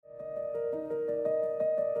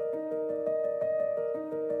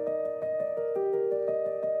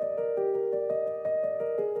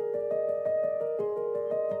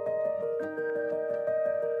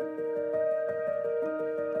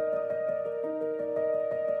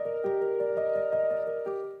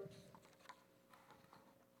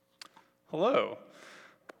Hello.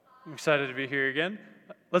 I'm excited to be here again.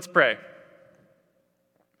 Let's pray.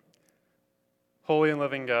 Holy and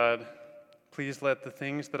loving God, please let the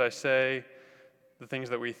things that I say, the things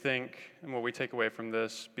that we think, and what we take away from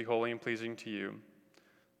this be holy and pleasing to you.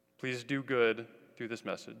 Please do good through this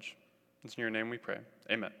message. It's in your name we pray.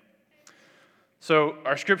 Amen. So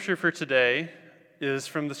our scripture for today is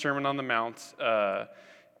from the Sermon on the Mount.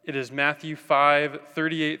 It is Matthew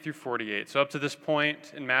 5:38 through 48. So up to this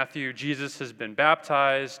point in Matthew, Jesus has been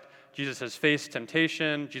baptized, Jesus has faced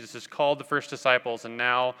temptation, Jesus has called the first disciples, and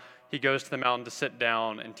now he goes to the mountain to sit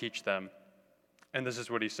down and teach them. And this is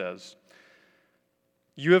what he says.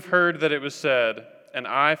 You have heard that it was said, an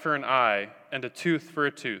eye for an eye, and a tooth for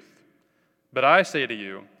a tooth. But I say to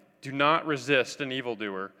you, do not resist an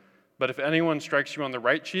evildoer, but if anyone strikes you on the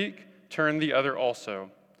right cheek, turn the other also.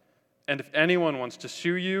 And if anyone wants to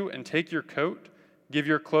sue you and take your coat, give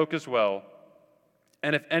your cloak as well.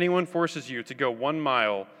 And if anyone forces you to go 1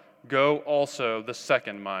 mile, go also the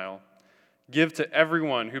 2nd mile. Give to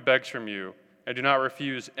everyone who begs from you, and do not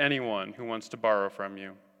refuse anyone who wants to borrow from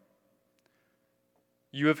you.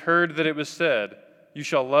 You have heard that it was said, you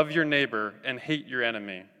shall love your neighbor and hate your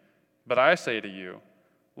enemy. But I say to you,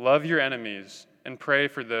 love your enemies and pray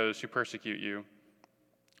for those who persecute you,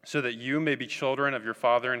 so that you may be children of your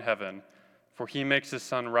Father in heaven, for he makes his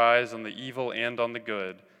sun rise on the evil and on the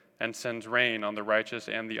good, and sends rain on the righteous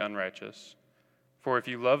and the unrighteous. For if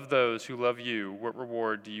you love those who love you, what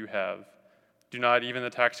reward do you have? Do not even the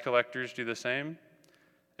tax collectors do the same?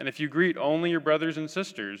 And if you greet only your brothers and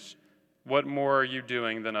sisters, what more are you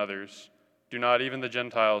doing than others? Do not even the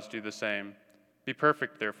Gentiles do the same? Be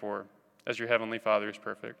perfect, therefore, as your heavenly Father is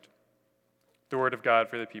perfect. The word of God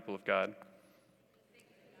for the people of God.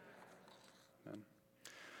 Amen.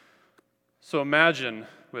 So imagine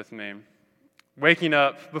with me, waking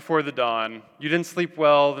up before the dawn. You didn't sleep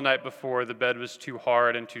well the night before. The bed was too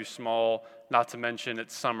hard and too small, not to mention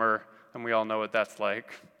it's summer, and we all know what that's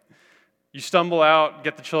like. You stumble out,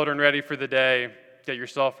 get the children ready for the day, get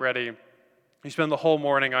yourself ready. You spend the whole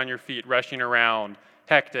morning on your feet, rushing around,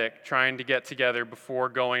 hectic, trying to get together before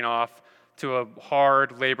going off to a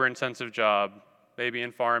hard, labor-intensive job, maybe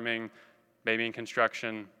in farming, maybe in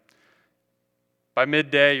construction. By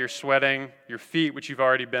midday, you're sweating. Your feet, which you've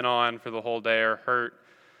already been on for the whole day, are hurt.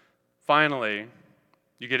 Finally,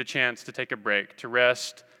 you get a chance to take a break, to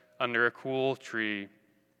rest under a cool tree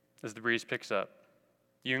as the breeze picks up.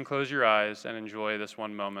 You can close your eyes and enjoy this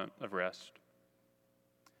one moment of rest.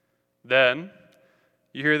 Then,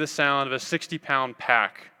 you hear the sound of a 60-pound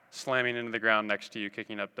pack slamming into the ground next to you,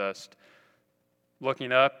 kicking up dust.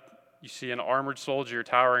 Looking up, you see an armored soldier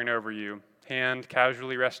towering over you, hand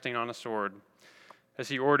casually resting on a sword, as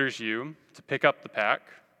he orders you to pick up the pack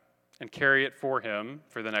and carry it for him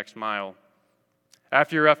for the next mile.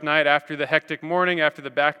 After a rough night, after the hectic morning, after the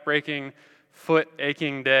back-breaking,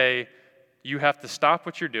 foot-aching day, you have to stop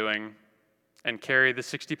what you're doing and carry the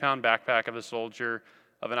 60-pound backpack of a soldier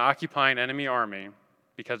of an occupying enemy army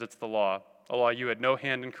because it's the law, a law you had no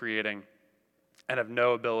hand in creating and have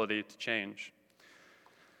no ability to change.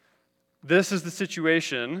 This is the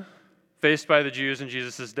situation faced by the Jews in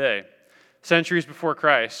Jesus' day. Centuries before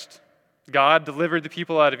Christ, God delivered the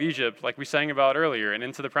people out of Egypt, like we sang about earlier, and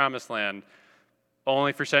into the Promised Land,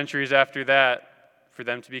 only for centuries after that for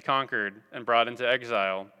them to be conquered and brought into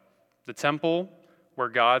exile. The temple, where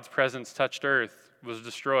God's presence touched earth, was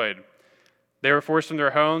destroyed. They were forced from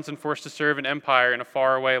their homes and forced to serve an empire in a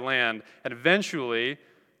faraway land, and eventually,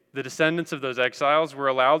 the descendants of those exiles were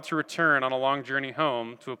allowed to return on a long journey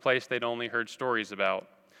home to a place they'd only heard stories about.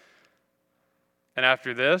 And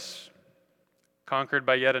after this, conquered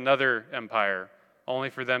by yet another empire, only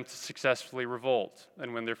for them to successfully revolt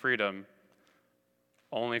and win their freedom,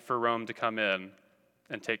 only for Rome to come in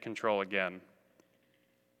and take control again.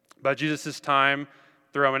 By Jesus' time,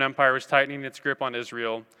 the Roman Empire was tightening its grip on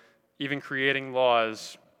Israel, even creating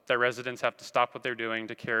laws that residents have to stop what they're doing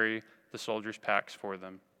to carry the soldiers' packs for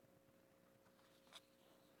them.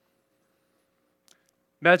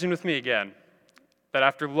 Imagine with me again that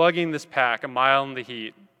after lugging this pack a mile in the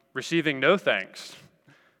heat, receiving no thanks,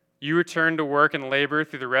 you return to work and labor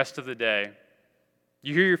through the rest of the day.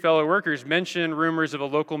 You hear your fellow workers mention rumors of a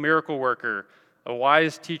local miracle worker, a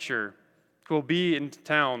wise teacher who will be in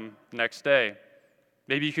town the next day.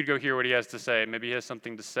 Maybe you could go hear what he has to say. Maybe he has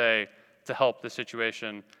something to say to help the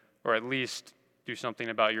situation, or at least do something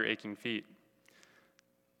about your aching feet.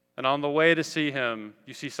 And on the way to see him,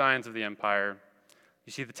 you see signs of the empire.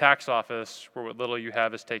 You see the tax office, where what little you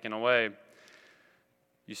have is taken away.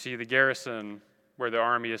 You see the garrison, where the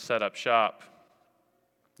army has set up shop.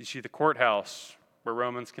 You see the courthouse, where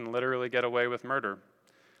Romans can literally get away with murder.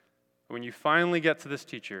 When you finally get to this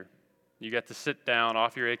teacher, you get to sit down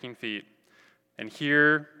off your aching feet and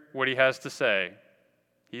hear what he has to say.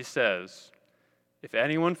 He says, if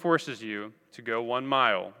anyone forces you to go 1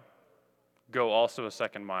 mile, go also a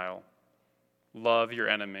second mile. Love your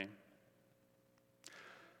enemy.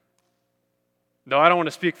 No, I don't want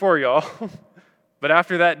to speak for y'all, but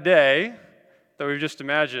after that day that we've just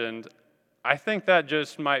imagined, I think that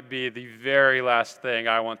just might be the very last thing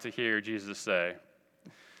I want to hear Jesus say.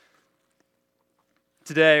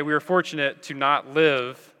 Today, we are fortunate to not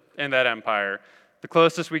live in that empire. The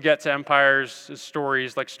closest we get to empires is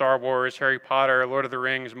stories like Star Wars, Harry Potter, Lord of the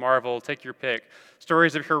Rings, Marvel, take your pick.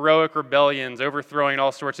 Stories of heroic rebellions, overthrowing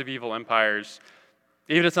all sorts of evil empires.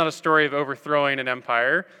 Even if it's not a story of overthrowing an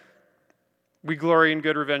empire, we glory in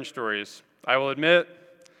good revenge stories. I will admit,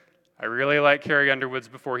 I really like Carrie Underwood's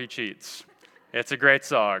Before He Cheats. It's a great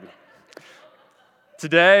song.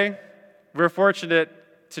 Today, we're fortunate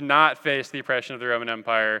to not face the oppression of the Roman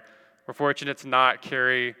Empire. We're fortunate to not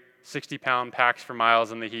carry 60-pound packs for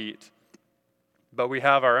miles in the heat. But we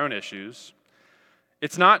have our own issues.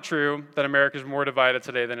 It's not true that America is more divided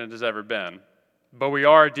today than it has ever been, but we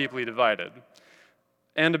are deeply divided.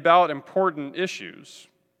 And about important issues,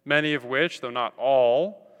 many of which, though not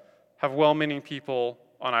all, have well-meaning people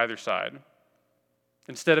on either side.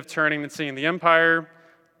 Instead of turning and seeing the empire,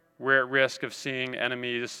 we're at risk of seeing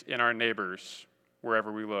enemies in our neighbors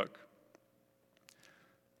wherever we look.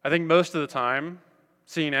 I think most of the time,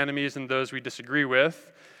 seeing enemies in those we disagree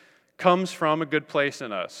with comes from a good place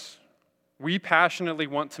in us. We passionately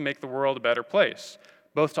want to make the world a better place,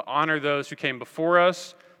 both to honor those who came before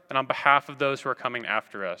us and on behalf of those who are coming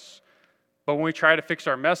after us. But when we try to fix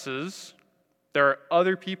our messes, there are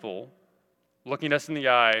other people looking us in the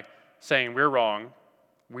eye saying we're wrong,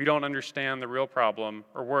 we don't understand the real problem,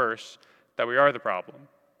 or worse, that we are the problem.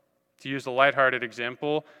 To use a lighthearted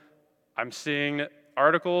example, I'm seeing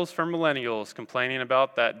articles from millennials complaining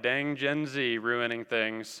about that dang Gen Z ruining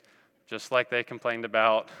things, just like they complained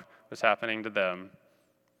about was happening to them.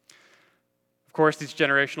 Of course, these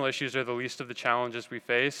generational issues are the least of the challenges we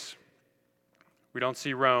face. We don't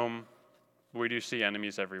see Rome, but we do see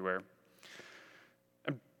enemies everywhere.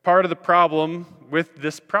 And part of the problem with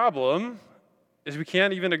this problem is we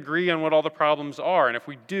can't even agree on what all the problems are. And if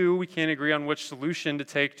we do, we can't agree on which solution to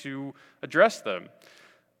take to address them.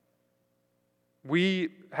 We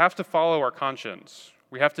have to follow our conscience.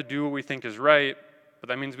 We have to do what we think is right, but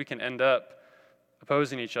that means we can end up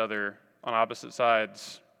opposing each other on opposite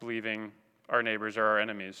sides, believing our neighbors are our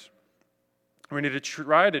enemies. We need to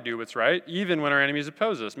try to do what's right, even when our enemies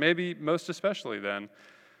oppose us, maybe most especially then.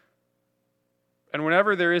 And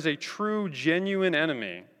whenever there is a true, genuine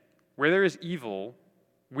enemy, where there is evil,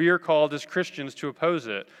 we are called as Christians to oppose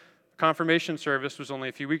it. The confirmation service was only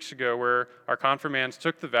a few weeks ago where our confirmands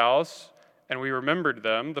took the vows and we remembered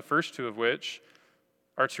them, the first two of which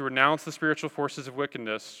are to renounce the spiritual forces of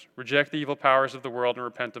wickedness, reject the evil powers of the world, and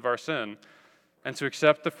repent of our sin, and to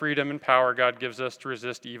accept the freedom and power God gives us to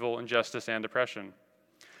resist evil, injustice, and oppression.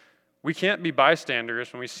 We can't be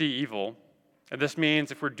bystanders when we see evil, and this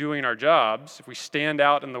means if we're doing our jobs, if we stand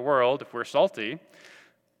out in the world, if we're salty,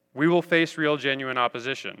 we will face real, genuine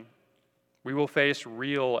opposition. We will face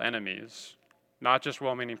real enemies, not just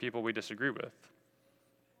well-meaning people we disagree with.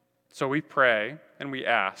 So we pray and we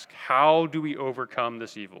ask, how do we overcome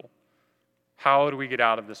this evil? How do we get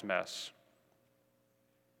out of this mess?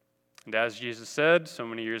 And as Jesus said so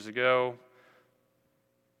many years ago,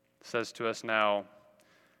 says to us now,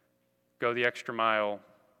 go the extra mile,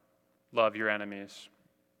 love your enemies.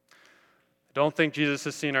 I don't think Jesus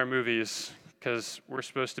has seen our movies because we're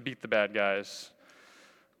supposed to beat the bad guys.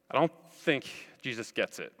 I don't think Jesus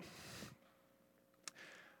gets it.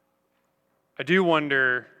 I do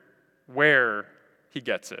wonder where he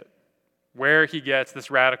gets it, where he gets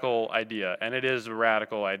this radical idea, and it is a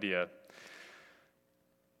radical idea.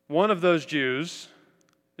 One of those Jews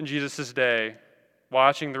in Jesus' day,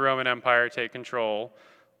 watching the Roman Empire take control,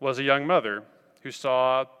 was a young mother who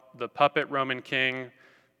saw the puppet Roman king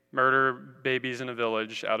murder babies in a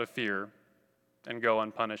village out of fear and go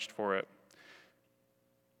unpunished for it.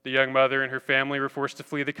 The young mother and her family were forced to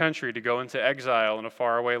flee the country, to go into exile in a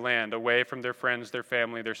faraway land, away from their friends, their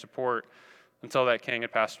family, their support, until that king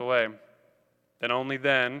had passed away. And only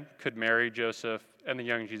then could Mary, Joseph, and the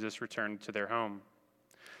young Jesus return to their home.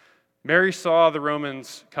 Mary saw the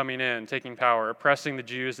Romans coming in, taking power, oppressing the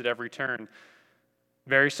Jews at every turn.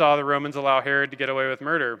 Mary saw the Romans allow Herod to get away with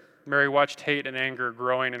murder. Mary watched hate and anger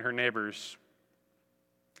growing in her neighbors.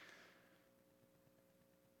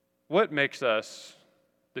 What makes us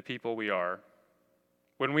the people we are?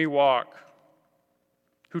 When we walk,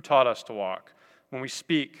 who taught us to walk? When we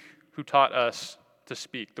speak, who taught us to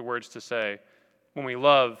speak, the words to say. When we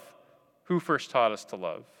love, who first taught us to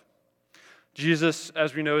love? Jesus,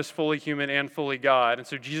 as we know, is fully human and fully God, and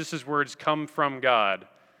so Jesus' words come from God,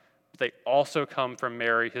 but they also come from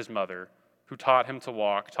Mary, his mother, who taught him to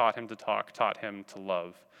walk, taught him to talk, taught him to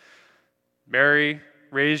love. Mary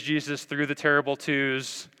raised Jesus through the terrible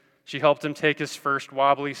twos. She helped him take his first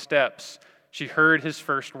wobbly steps. She heard his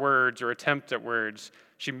first words or attempt at words.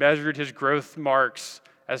 She measured his growth marks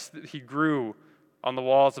as he grew on the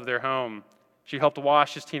walls of their home. She helped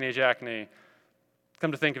wash his teenage acne.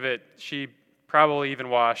 Come to think of it, she probably even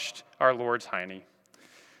washed our Lord's hiney.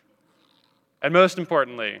 And most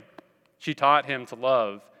importantly, she taught him to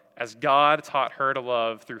love as God taught her to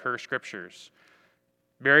love through her scriptures.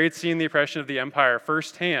 Mary had seen the oppression of the empire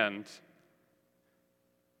firsthand,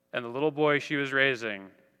 and the little boy she was raising,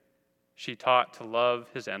 she taught to love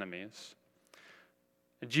his enemies.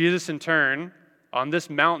 And Jesus, in turn, on this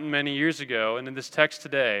mountain many years ago, and in this text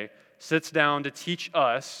today, sits down to teach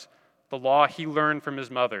us the law he learned from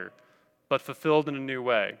his mother, but fulfilled in a new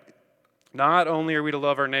way. Not only are we to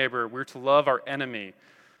love our neighbor, we're to love our enemy,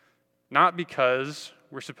 not because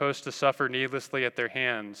we're supposed to suffer needlessly at their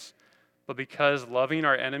hands, but because loving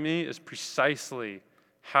our enemy is precisely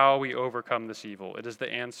how we overcome this evil. It is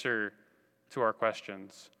the answer to our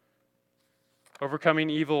questions. Overcoming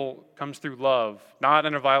evil comes through love, not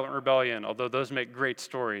in a violent rebellion, although those make great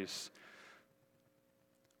stories.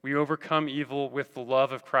 We overcome evil with the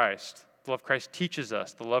love of Christ. The love Christ teaches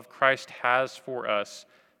us, the love Christ has for us,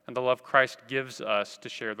 and the love Christ gives us to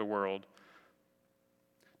share the world.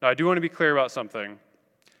 Now, I do want to be clear about something.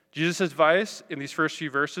 Jesus' advice in these first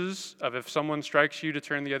few verses of if someone strikes you to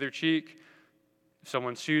turn the other cheek, if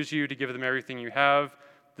someone sues you to give them everything you have,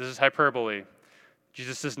 this is hyperbole.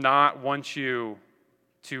 Jesus does not want you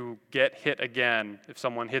to get hit again if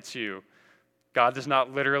someone hits you. God does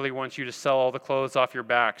not literally want you to sell all the clothes off your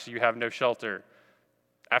back so you have no shelter.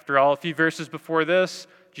 After all, a few verses before this,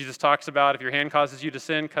 Jesus talks about if your hand causes you to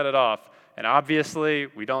sin, cut it off. And obviously,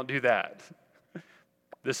 we don't do that.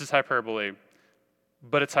 This is hyperbole.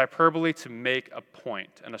 But it's hyperbole to make a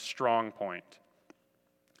point, and a strong point.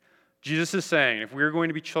 Jesus is saying, if we're going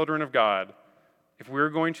to be children of God, if we're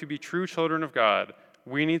going to be true children of God,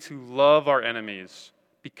 we need to love our enemies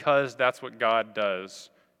because that's what God does,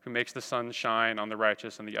 who makes the sun shine on the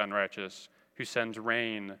righteous and the unrighteous, who sends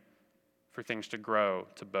rain for things to grow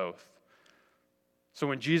to both. So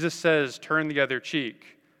when Jesus says, turn the other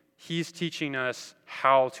cheek, he's teaching us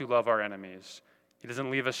how to love our enemies. He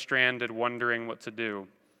doesn't leave us stranded wondering what to do.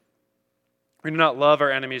 We do not love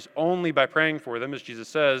our enemies only by praying for them, as Jesus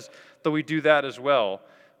says, though we do that as well.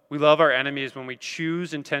 We love our enemies when we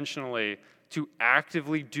choose intentionally to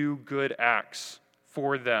actively do good acts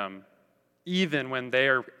for them, even when they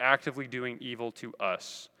are actively doing evil to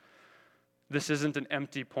us. This isn't an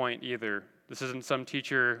empty point either. This isn't some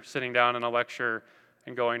teacher sitting down in a lecture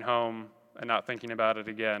and going home and not thinking about it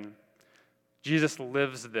again. Jesus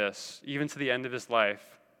lives this, even to the end of his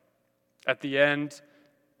life. At the end,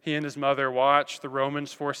 he and his mother watch the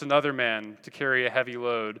Romans force another man to carry a heavy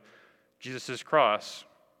load, Jesus' cross,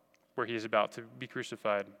 where he is about to be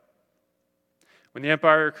crucified. When the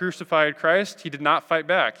empire crucified Christ, he did not fight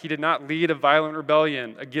back. He did not lead a violent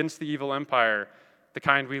rebellion against the evil empire, the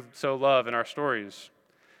kind we so love in our stories.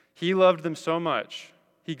 He loved them so much,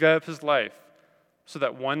 he gave up his life, so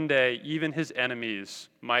that one day even his enemies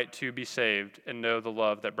might too be saved and know the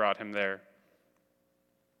love that brought him there.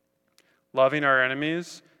 Loving our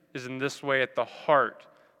enemies is in this way at the heart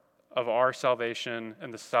of our salvation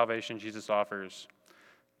and the salvation Jesus offers.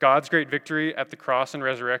 God's great victory at the cross and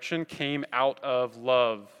resurrection came out of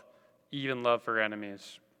love, even love for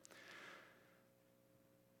enemies.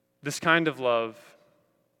 This kind of love,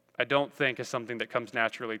 I don't think, is something that comes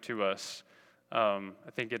naturally to us. I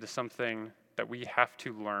think it is something that we have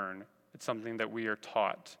to learn. It's something that we are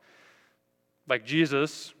taught. Like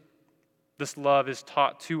Jesus, this love is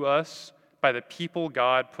taught to us by the people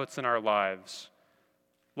God puts in our lives.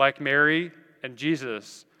 Like Mary and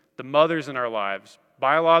Jesus, the mothers in our lives,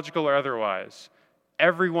 biological or otherwise,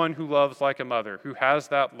 everyone who loves like a mother, who has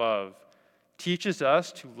that love, teaches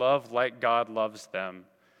us to love like God loves them.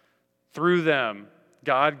 Through them,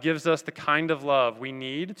 God gives us the kind of love we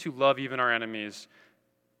need to love even our enemies,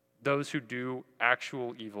 those who do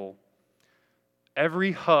actual evil.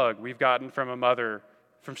 Every hug we've gotten from a mother,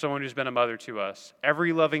 from someone who's been a mother to us,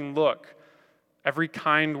 every loving look, every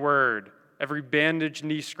kind word, every bandaged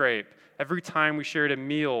knee scrape, every time we shared a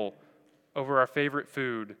meal over our favorite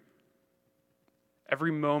food,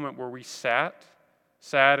 every moment where we sat,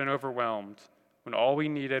 sad and overwhelmed, when all we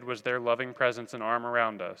needed was their loving presence and arm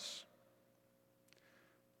around us.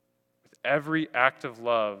 Every act of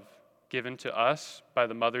love given to us by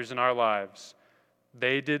the mothers in our lives,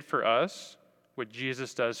 they did for us what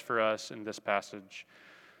Jesus does for us in this passage.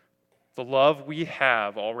 The love we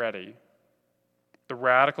have already, the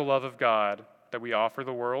radical love of God that we offer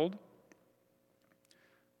the world,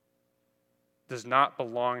 does not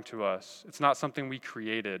belong to us. It's not something we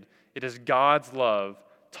created. It is God's love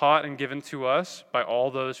taught and given to us by all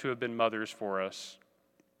those who have been mothers for us.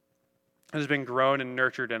 It has been grown and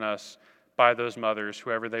nurtured in us by those mothers,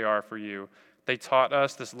 whoever they are for you. They taught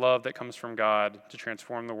us this love that comes from God to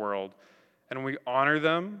transform the world. And we honor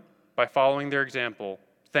them by following their example,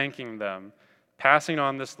 thanking them, passing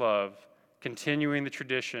on this love, continuing the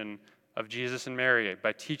tradition of Jesus and Mary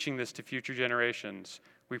by teaching this to future generations.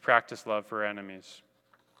 We practice love for our enemies.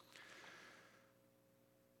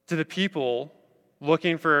 To the people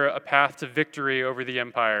looking for a path to victory over the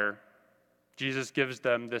empire, Jesus gives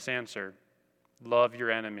them this answer: love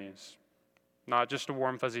your enemies. Not just a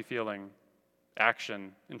warm, fuzzy feeling,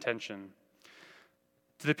 action, intention.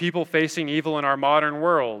 To the people facing evil in our modern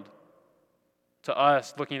world, to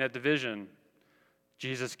us looking at division,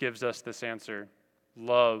 Jesus gives us this answer: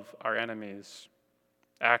 love our enemies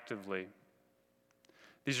actively.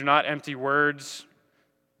 These are not empty words.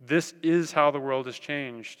 This is how the world has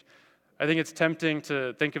changed. I think it's tempting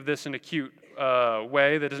to think of this in a cute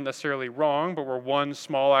way that isn't necessarily wrong, but where one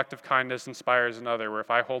small act of kindness inspires another, where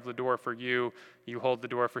if I hold the door for you, you hold the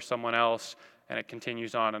door for someone else, and it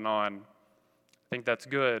continues on and on. I think that's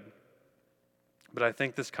good. But I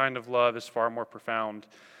think this kind of love is far more profound.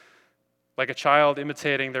 Like a child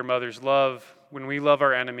imitating their mother's love, when we love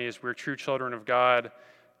our enemies, we're true children of God.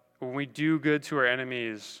 When we do good to our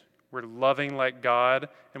enemies, we're loving like God.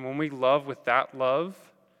 And when we love with that love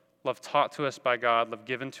taught to us by God, love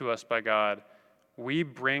given to us by God, we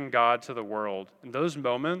bring God to the world. In those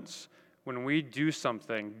moments, when we do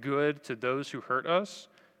something good to those who hurt us,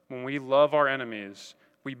 when we love our enemies,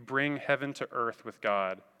 we bring heaven to earth with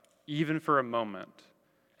God, even for a moment.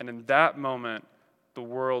 And in that moment, the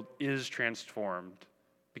world is transformed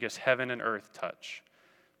because heaven and earth touch.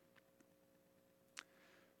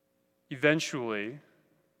 Eventually,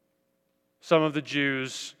 some of the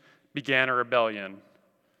Jews began a rebellion.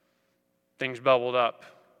 Things bubbled up,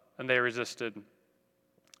 and they resisted,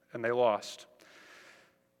 and they lost.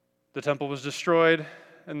 The temple was destroyed,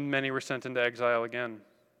 and many were sent into exile again.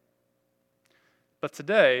 But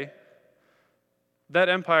today, that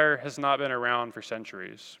empire has not been around for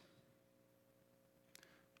centuries.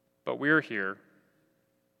 But we're here.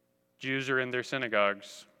 Jews are in their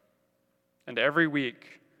synagogues, and every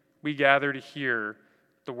week we gather to hear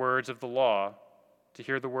the words of the law, to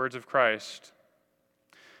hear the words of Christ.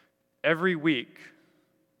 Every week,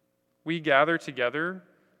 we gather together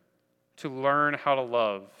to learn how to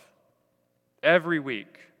love. Every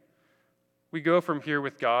week, we go from here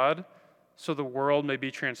with God so the world may be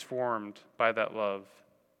transformed by that love.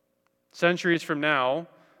 Centuries from now,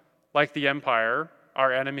 like the empire,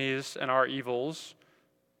 our enemies and our evils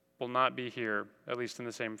will not be here, at least in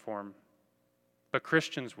the same form. But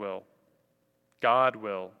Christians will. God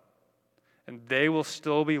will. And they will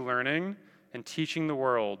still be learning and teaching the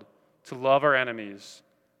world to love our enemies,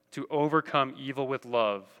 to overcome evil with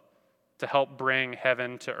love, to help bring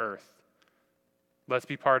heaven to earth. Let's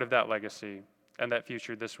be part of that legacy and that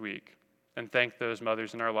future this week, and thank those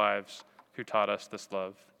mothers in our lives who taught us this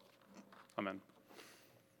love. Amen.